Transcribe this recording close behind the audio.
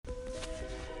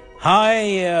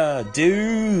Hi,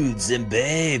 dudes and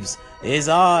babes. It's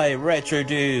I, Retro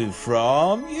Dude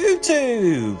from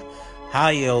YouTube. How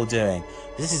you all doing?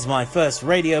 This is my first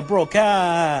radio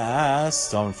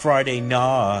broadcast on Friday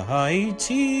night.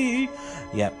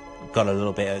 Yep, got a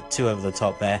little bit too over the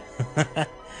top there.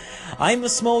 I'm a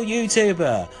small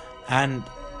YouTuber, and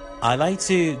I'd like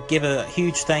to give a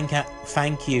huge thank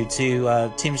you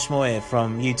to Tim Schmoyer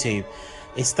from YouTube.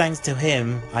 It's thanks to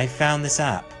him I found this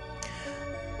app.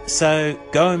 So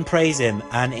go and praise him,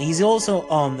 and he's also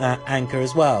on Anchor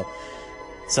as well.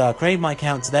 So I created my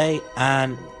account today,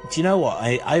 and do you know what?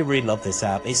 I really love this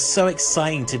app. It's so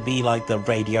exciting to be like the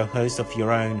radio host of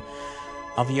your own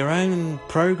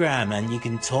program, and you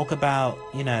can talk about,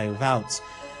 about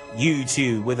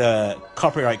YouTube with a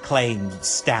copyright claim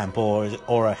stamp or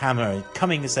a hammer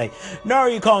coming to say, no,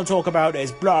 you can't talk about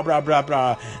this, blah blah blah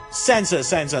blah, censor.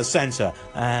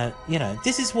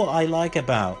 This is what I like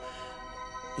about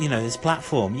this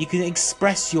platform. You can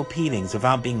express your feelings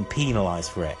without being penalized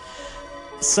for it.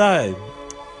 So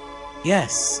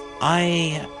yes,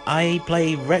 I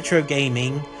play retro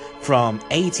gaming from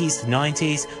 80s to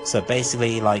 90s, so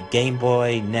basically like Game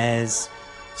Boy, NES,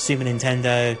 Super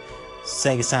Nintendo,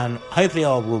 Sega Saturn. Hopefully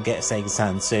I will get a Sega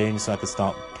Saturn soon so I can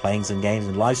start playing some games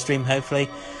and live stream. Hopefully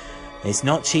it's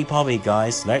not cheap hobby,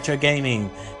 guys. Retro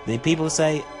gaming, the people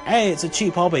say, hey, it's a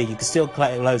cheap hobby, you can still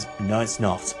collect loads. No, it's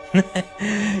not.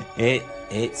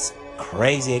 It's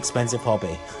crazy expensive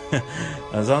hobby.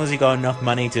 As long as you got enough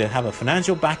money to have a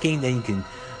financial backing, then you can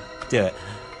do it.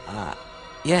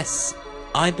 Yes,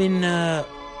 I've been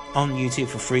on YouTube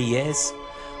for 3 years.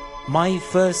 My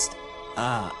first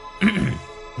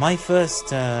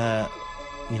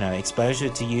exposure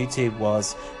to YouTube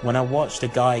was when I watched a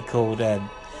guy called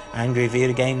Angry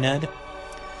Video Game Nerd.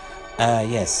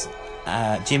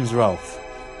 Jim's Rolf.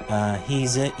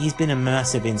 He's been a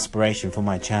massive inspiration for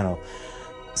my channel,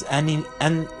 and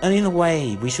in a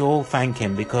way we should all thank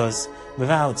him, because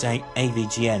without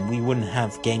AVGN we wouldn't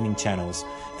have gaming channels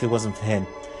if it wasn't for him.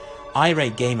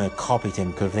 Irate Gamer copied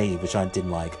him completely, which I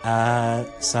didn't like.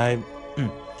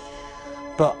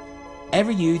 But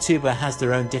every YouTuber has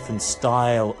their own different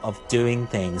style of doing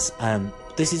things, and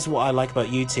this is what I like about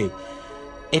YouTube.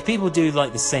 If people do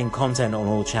like the same content on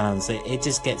all channels, it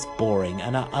just gets boring.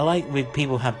 And I like when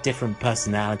people have different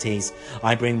personalities.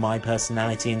 I bring my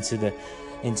personality into the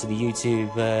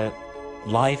YouTube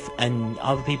life, and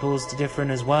other people's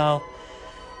different as well.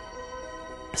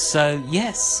 So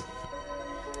yes.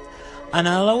 And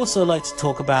I'll also like to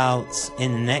talk about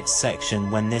in the next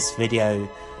section, when this video,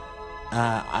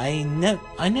 I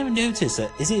never noticed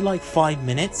it. Is it like 5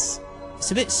 minutes?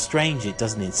 It's a bit strange, it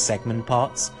doesn't in segment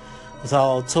parts. So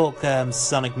I'll talk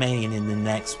Sonic Mania in the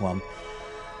next one.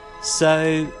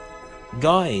 So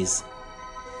guys,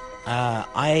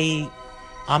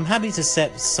 I'm happy to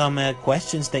set some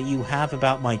questions that you have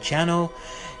about my channel.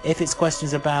 If it's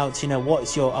questions about,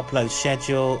 what's your upload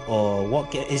schedule, or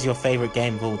what is your favorite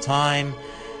game of all time,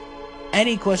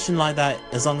 any question like that,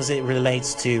 as long as it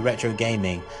relates to retro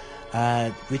gaming,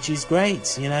 which is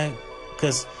great,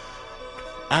 because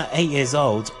at 8 years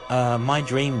old, my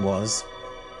dream was,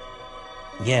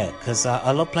 because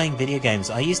I love playing video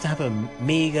games. I used to have a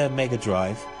Mega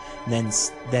Drive, then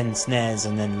SNES,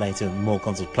 and then later more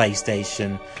consoles,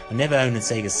 PlayStation. I never owned a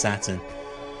Sega Saturn.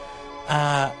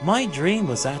 My dream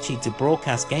was actually to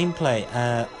broadcast gameplay,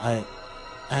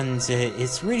 and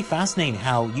it's really fascinating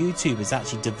how YouTube has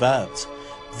actually developed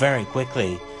very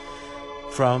quickly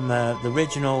from the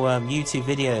original YouTube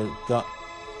video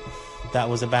that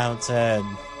was about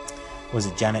was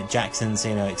it Janet Jackson's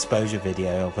exposure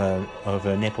video of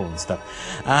her nipple and stuff.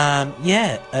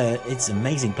 It's an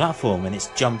amazing platform, and it's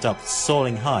jumped up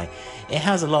soaring high. It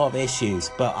has a lot of issues,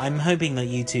 but I'm hoping that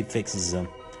YouTube fixes them.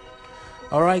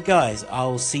 Alright guys,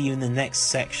 I'll see you in the next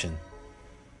section.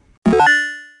 Hiya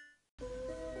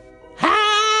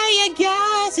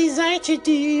guys, it's Retro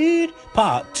Dude,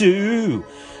 part 2.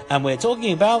 And we're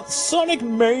talking about Sonic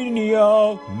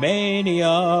Mania.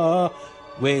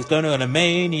 We're going on a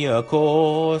Mania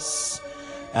course,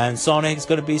 and Sonic's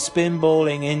going to be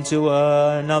spinballing into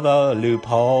another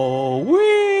loophole.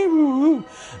 Woo!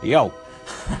 Yo.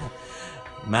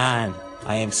 Man,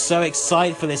 I am so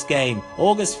excited for this game.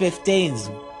 August 15th,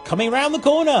 coming around the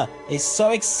corner. It's so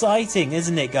exciting,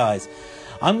 isn't it, guys?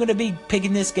 I'm going to be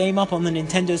picking this game up on the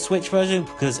Nintendo Switch version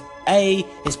because A,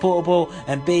 it's portable,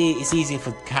 and B, it's easier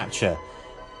for capture.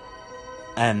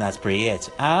 And that's pretty it.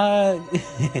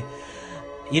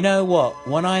 You know what?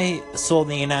 When I saw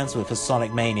the announcement for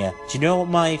Sonic Mania, do you know what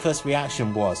my first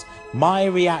reaction was? My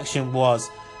reaction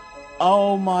was,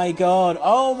 oh my god,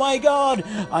 oh my god!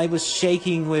 I was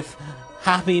shaking with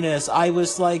happiness. I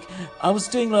was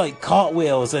doing like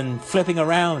cartwheels and flipping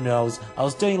around. I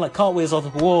was doing like cartwheels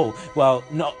off the wall. Well,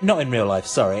 not in real life,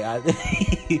 sorry.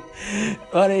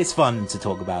 But it's fun to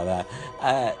talk about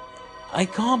that. I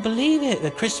can't believe it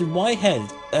that Christian Whitehead,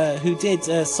 who did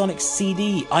Sonic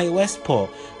CD iOS port,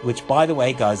 which, by the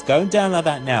way, guys, go and download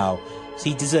that now.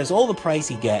 He deserves all the praise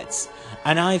he gets,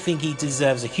 and I think he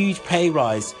deserves a huge pay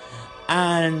rise.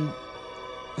 And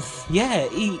yeah,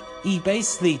 he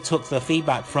basically took the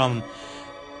feedback from,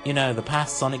 you know, the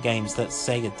past Sonic games that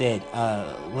Sega did.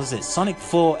 Was it Sonic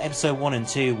 4 Episode 1 and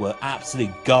 2 were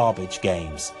absolute garbage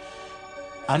games.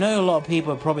 I know a lot of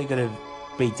people are probably going to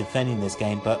be defending this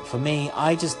game, but for me,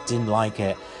 I just didn't like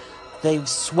it. They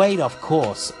swayed off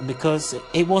course because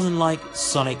it wasn't like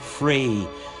Sonic 3,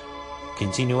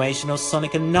 continuation of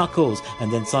Sonic and Knuckles,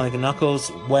 and then Sonic and Knuckles,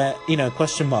 where, you know,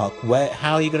 question mark,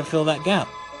 how are you going to fill that gap?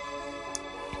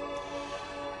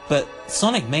 But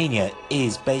Sonic Mania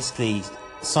is basically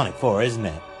Sonic 4, isn't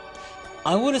it?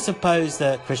 I would have supposed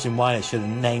that Christian Whitehead should have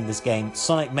named this game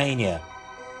Sonic Mania.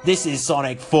 This is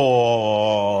Sonic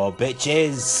 4,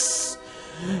 bitches!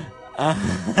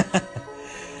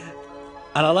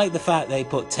 And I like the fact they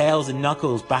put Tails and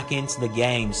Knuckles back into the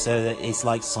game so that it's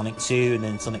like Sonic 2 and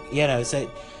then Sonic, you know,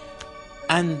 so...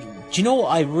 And do you know what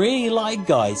I really like,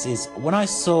 guys, is when I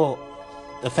saw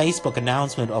the Facebook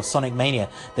announcement of Sonic Mania,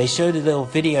 they showed a little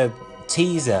video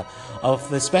teaser of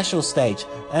the special stage,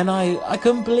 and I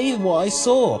couldn't believe what I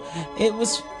saw. It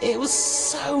was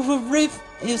so horrific.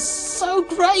 It was so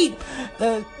great.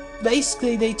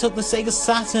 Basically, they took the Sega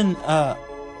Saturn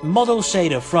model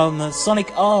shader from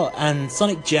Sonic R and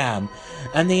Sonic Jam,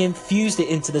 and they infused it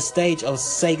into the stage of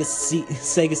Sega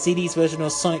CD's version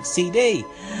of Sonic CD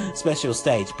special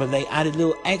stage, but they added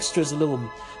little extras, little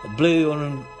blue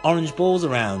and orange balls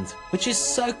around, which is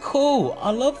so cool. I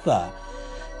love that.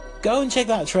 Go and check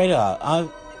that trailer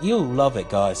out. You'll love it,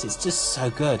 guys. It's just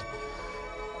so good.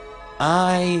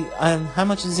 How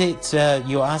much is it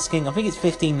you're asking? I think it's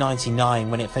 $15.99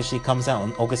 when it officially comes out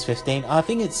on August 15. I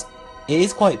think it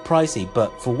is quite pricey,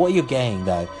 but for what you're getting,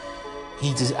 though,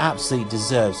 he just absolutely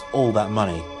deserves all that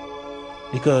money,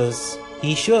 because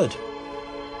he should.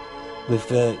 With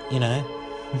the, you know,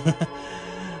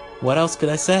 what else could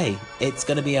I say? It's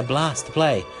going to be a blast to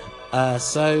play.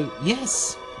 So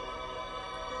yes,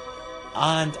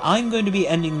 and I'm going to be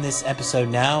ending this episode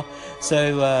now.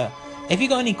 So if you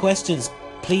got any questions,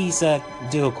 please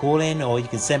do a call in, or you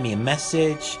can send me a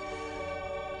message.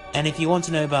 And if you want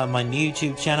to know about my new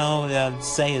YouTube channel,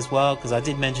 say as well, because I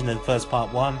did mention in the first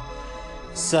part 1.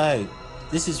 So,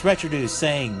 this is Retroduce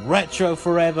saying Retro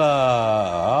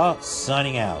Forever!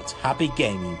 Signing out. Happy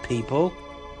gaming, people.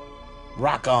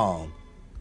 Rock on!